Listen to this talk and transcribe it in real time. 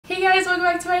welcome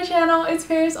back to my channel. It's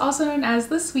Paris, also known as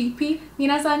LeSweetpea.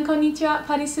 Minasan konnichiwa,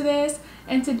 Paris desu.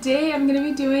 And today I'm going to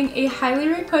be doing a highly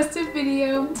requested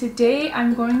video. Today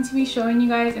I'm going to be showing you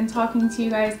guys and talking to you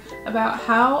guys about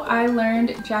how I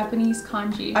learned Japanese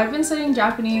kanji. I've been studying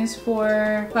Japanese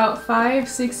for about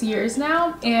 5-6 years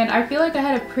now, and I feel like I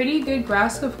had a pretty good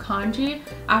grasp of kanji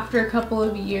after a couple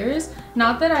of years.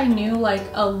 Not that I knew like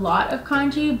a lot of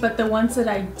kanji, but the ones that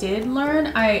I did learn,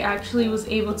 I actually was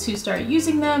able to start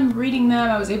using them, reading them,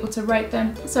 I was able to write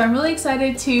them. So I'm really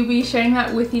excited to be sharing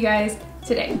that with you guys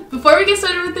today. Before we get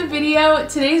started with the video,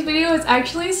 today's video is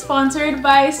actually sponsored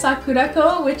by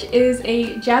Sakurako, which is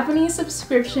a Japanese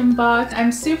subscription box.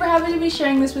 I'm super happy to be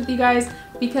sharing this with you guys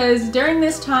because during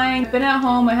this time, I've been at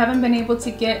home, I haven't been able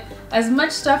to get as much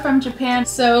stuff from Japan.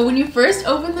 So when you first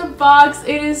open the box,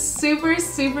 it is super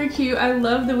cute. I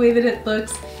love the way that it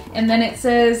looks. And then it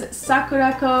says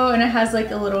Sakurako, and it has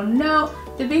like a little note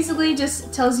that basically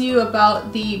just tells you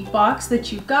about the box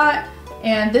that you got.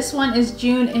 And this one is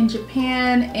June in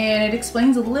Japan, and it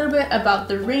explains a little bit about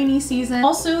the rainy season.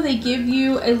 Also, they give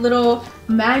you a little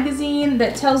magazine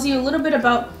that tells you a little bit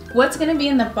about what's going to be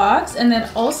in the box, and then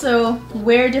also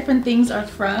where different things are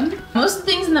from. Most of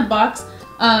the things in the box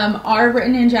are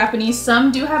written in Japanese.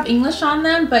 Some do have English on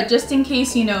them, but just in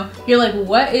case, you know, you're like,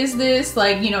 what is this?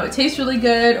 Like, you know, it tastes really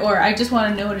good, or I just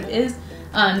want to know what it is.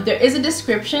 There is a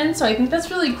description, so I think that's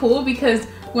really cool because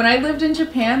when I lived in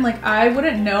Japan, like, I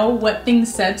wouldn't know what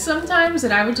things said sometimes,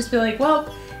 and I would just be like,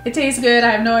 well, it tastes good,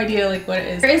 I have no idea like what it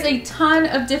is. There is a ton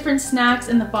of different snacks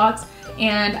in the box,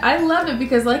 and I love it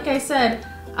because, like I said,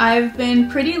 I've been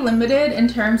pretty limited in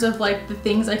terms of like the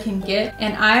things I can get,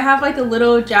 and I have like a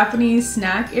little Japanese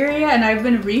snack area, and I've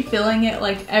been refilling it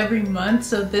like every month,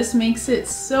 so this makes it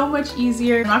so much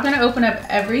easier. I'm not gonna open up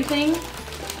everything,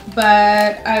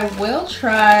 but I will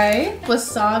try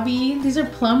wasabi. These are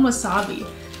plum wasabi.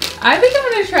 I think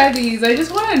I'm gonna try these. I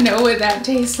just want to know what that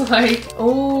tastes like.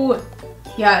 Oh,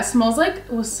 yeah, it smells like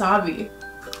wasabi.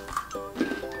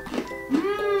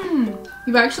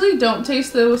 You actually don't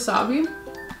taste the wasabi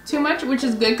too much, which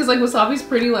is good because like wasabi's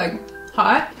pretty like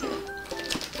hot.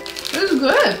 This is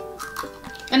good.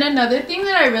 And another thing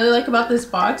that I really like about this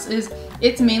box is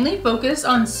it's mainly focused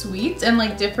on sweets and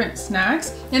like different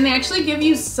snacks, and they actually give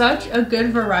you such a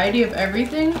good variety of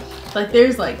everything. Like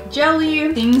there's like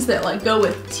jelly, things that like go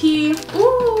with tea.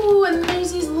 Ooh, and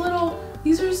there's these little,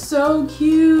 these are so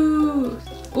cute.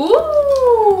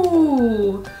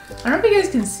 Ooh, I don't know if you guys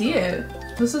can see it.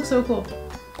 This looks so cool.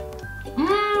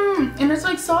 And it's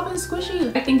like soft and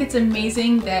squishy. I think it's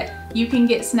amazing that you can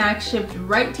get snacks shipped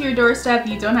right to your doorstep.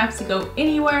 You don't have to go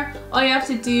anywhere. All you have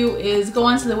to do is go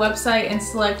onto the website and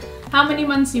select how many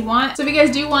months you want. So if you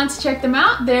guys do want to check them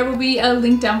out, there will be a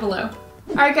link down below.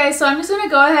 Alright guys, so I'm just gonna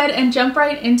go ahead and jump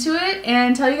right into it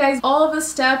and tell you guys all of the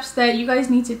steps that you guys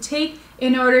need to take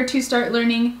in order to start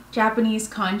learning Japanese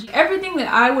kanji. Everything that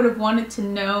I would have wanted to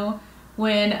know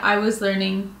when I was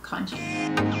learning kanji.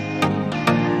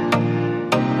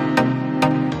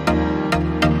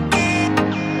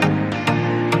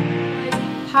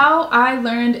 How I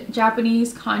learned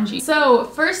Japanese kanji. So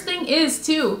first thing is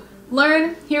to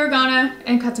learn hiragana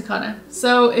and katakana.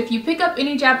 So if you pick up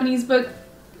any Japanese book,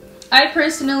 I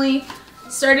personally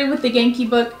started with the Genki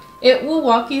book. It will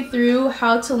walk you through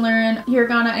how to learn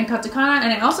hiragana and katakana,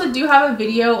 and I also do have a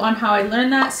video on how I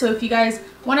learned that, so if you guys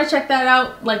want to check that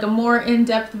out, like a more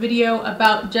in-depth video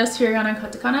about just hiragana and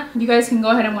katakana, you guys can go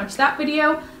ahead and watch that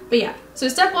video. But yeah, so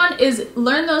step one is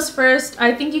learn those first.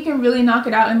 I think you can really knock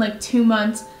it out in like 2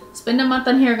 months. Spend a month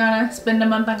on hiragana, spend a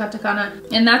month on katakana,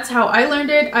 and that's how I learned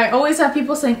it. I always have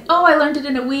people saying, oh, I learned it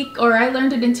in a week, or I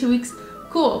learned it in 2 weeks.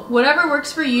 Cool, whatever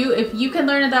works for you. If you can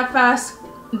learn it that fast,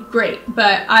 great.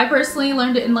 But I personally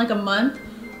learned it in like a month,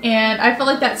 and I felt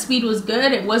like that speed was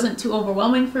good. It wasn't too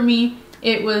overwhelming for me.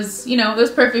 It was, you know, it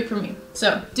was perfect for me.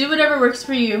 So do whatever works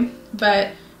for you,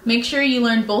 but make sure you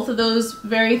learn both of those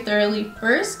very thoroughly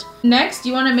first. Next,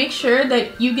 you want to make sure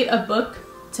that you get a book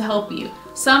to help you,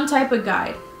 some type of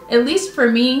guide. At least for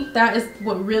me, that is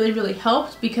what really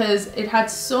helped because it had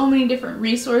so many different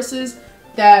resources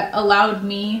that allowed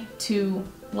me to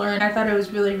learn. I thought it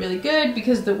was really good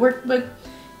because the workbook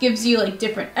gives you like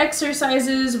different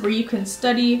exercises where you can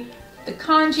study the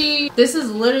kanji. This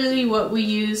is literally what we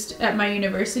used at my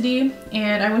university,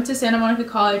 and I went to Santa Monica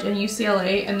College and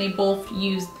UCLA, and they both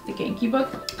used the Genki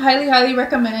book. Highly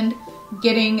recommend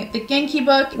getting the Genki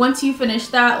book. Once you finish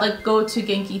that, like go to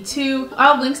Genki 2.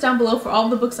 I'll have links down below for all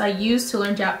the books I use to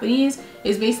learn Japanese.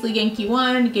 It's basically Genki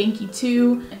 1, Genki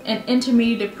 2, an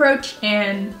intermediate approach,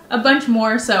 and a bunch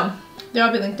more. So They'll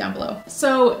all be linked down below.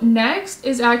 So next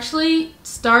is actually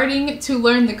starting to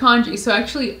learn the kanji. So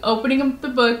actually opening up the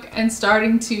book and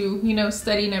starting to, you know,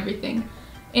 study and everything.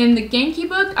 In the Genki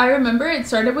book, I remember it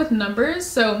started with numbers.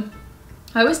 So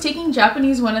I was taking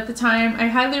Japanese 1 at the time. I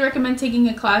highly recommend taking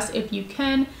a class if you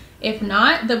can. If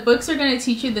not, the books are going to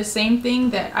teach you the same thing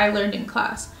that I learned in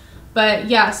class. But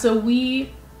yeah, so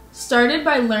we started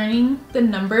by learning the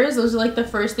numbers. Those are like the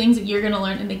first things that you're going to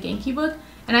learn in the Genki book.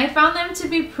 And I found them to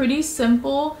be pretty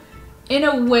simple in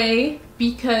a way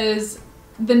because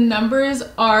the numbers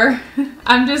are,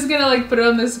 I'm just gonna like put it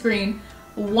on the screen.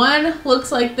 1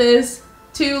 looks like this,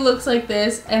 2 looks like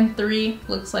this, and 3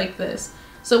 looks like this.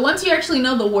 So once you actually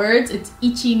know the words, it's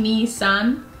ichi, ni,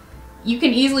 san, you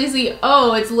can easily see,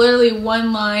 oh, it's literally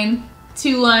 1 line,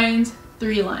 2 lines,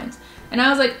 3 lines. And I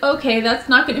was like, okay, that's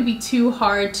not gonna be too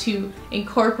hard to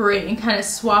incorporate and kind of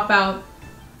swap out,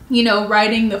 you know,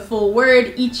 writing the full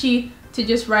word, ichi, to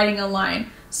just writing a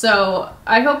line. So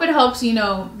I hope it helps, you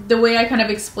know, the way I kind of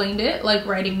explained it, like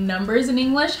writing numbers in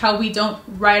English, how we don't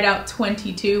write out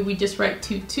 22, we just write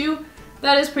 22.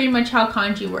 That is pretty much how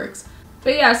kanji works.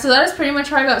 But yeah, so that is pretty much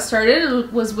how I got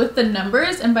started, was with the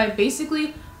numbers and by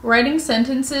basically writing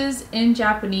sentences in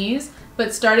Japanese,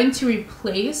 but starting to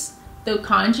replace the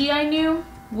kanji I knew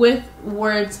with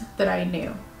words that I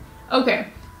knew. Okay.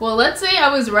 Well, let's say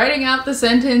I was writing out the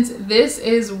sentence, this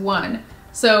is 1.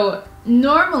 So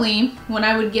normally when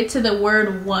I would get to the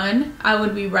word 1, I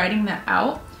would be writing that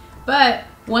out. But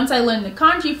once I learned the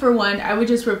kanji for 1, I would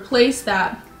just replace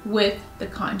that with the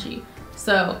kanji.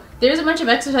 So there's a bunch of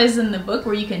exercises in the book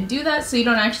where you can do that, so you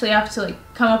don't actually have to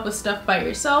like come up with stuff by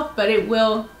yourself, but it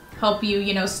will help you,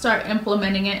 you know, start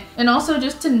implementing it. And also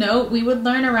just to note, we would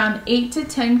learn around 8 to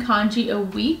 10 kanji a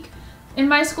week in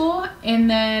my school, and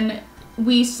then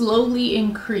we slowly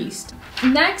increased.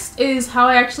 Next is how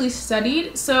I actually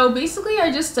studied. So basically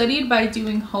I just studied by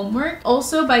doing homework,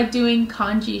 also by doing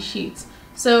kanji sheets.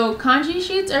 So kanji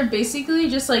sheets are basically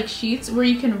just like sheets where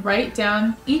you can write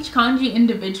down each kanji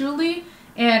individually,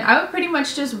 and I would pretty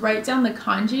much just write down the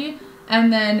kanji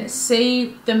and then say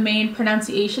the main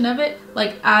pronunciation of it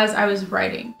like as I was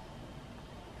writing.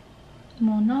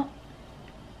 Mono,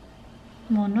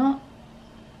 mono,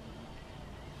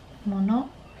 mono.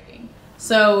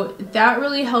 So that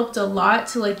really helped a lot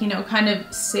to like, you know, kind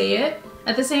of say it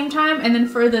at the same time. And then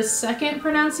for the second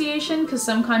pronunciation, because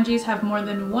some kanjis have more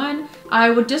than 1,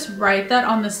 I would just write that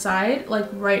on the side, like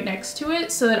right next to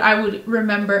it, so that I would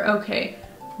remember, okay,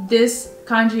 this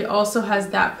kanji also has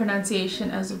that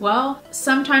pronunciation as well.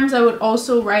 Sometimes I would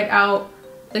also write out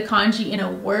the kanji in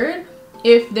a word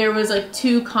if there was like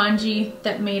 2 kanji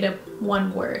that made up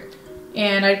 1 word.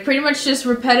 And I'd pretty much just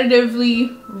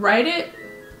repetitively write it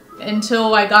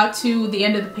until I got to the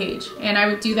end of the page. And I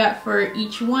would do that for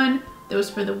each one. That was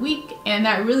for the week, and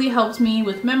that really helped me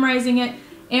with memorizing it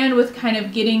and with kind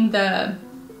of getting the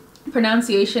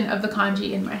pronunciation of the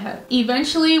kanji in my head.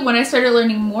 Eventually, when I started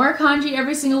learning more kanji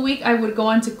every single week, I would go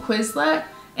on to Quizlet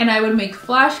and I would make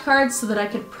flashcards so that I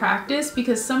could practice,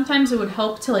 because sometimes it would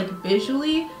help to like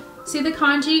visually see the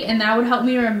kanji, and that would help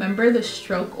me remember the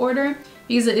stroke order,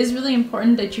 because it is really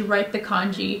important that you write the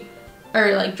kanji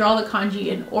or like draw the kanji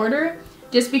in order,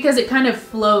 just because it kind of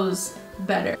flows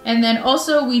better. And then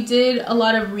also we did a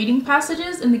lot of reading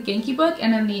passages in the Genki book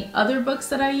and in the other books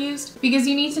that I used, because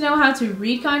you need to know how to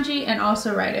read kanji and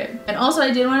also write it. And also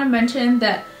I did want to mention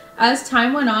that as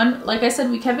time went on, like I said,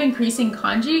 we kept increasing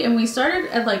kanji, and we started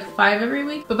at like 5 every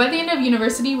week, but by the end of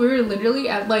university we were literally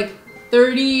at like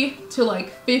 30 to like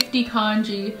 50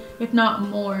 kanji, if not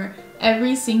more,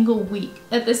 every single week.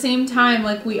 At the same time,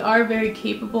 like, we are very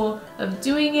capable of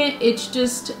doing it. It's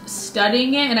just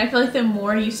studying it, and I feel like the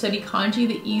more you study kanji,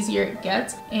 the easier it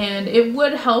gets. And it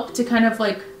would help to kind of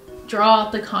like draw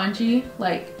out the kanji.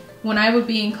 Like when I would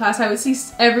be in class, I would see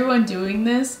everyone doing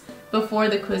this before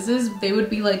the quizzes. They would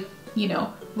be like, you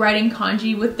know, writing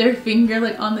kanji with their finger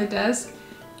like on the desk.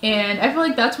 And I feel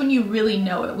like that's when you really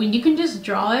know it. When you can just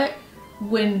draw it,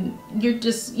 when you're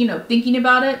just, you know, thinking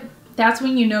about it, that's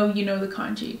when you know the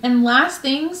kanji. And last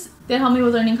things that help me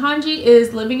with learning kanji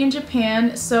is living in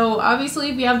Japan. So obviously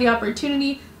if you have the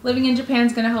opportunity, living in Japan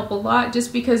is going to help a lot,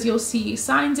 just because you'll see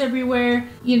signs everywhere.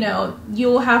 You know,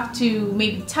 you'll have to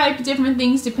maybe type different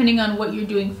things depending on what you're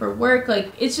doing for work.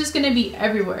 Like, it's just going to be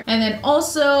everywhere. And then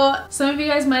also, some of you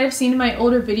guys might have seen my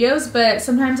older videos, but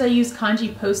sometimes I use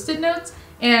kanji post-it notes.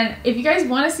 And if you guys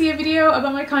want to see a video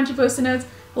about my kanji post-it notes,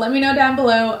 let me know down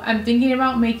below. I'm thinking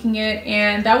about making it,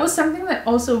 and that was something that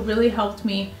also really helped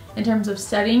me in terms of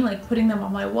studying, like putting them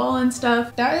on my wall and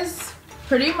stuff. That is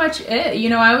pretty much it. You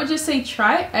know, I would just say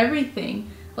try everything.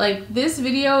 Like, this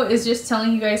video is just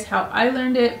telling you guys how I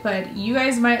learned it, but you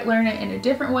guys might learn it in a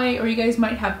different way, or you guys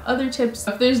might have other tips.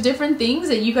 If there's different things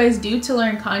that you guys do to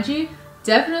learn kanji,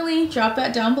 definitely drop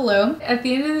that down below. At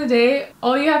the end of the day,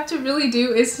 all you have to really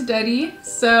do is study.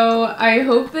 So I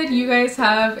hope that you guys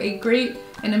have a great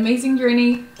and amazing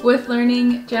journey with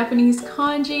learning Japanese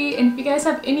kanji. And if you guys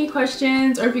have any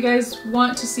questions, or if you guys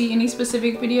want to see any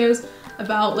specific videos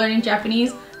about learning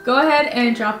Japanese, go ahead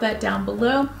and drop that down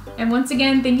below. And once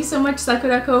again, thank you so much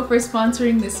Sakurako for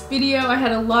sponsoring this video. I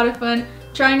had a lot of fun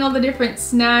trying all the different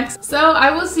snacks. So I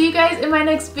will see you guys in my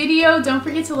next video. Don't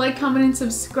forget to like, comment, and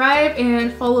subscribe,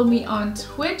 and follow me on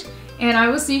Twitch. And I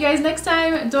will see you guys next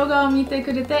time. 動画を見て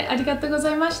くれてありがとうご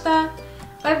ざいました。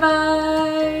バイ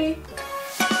バイ。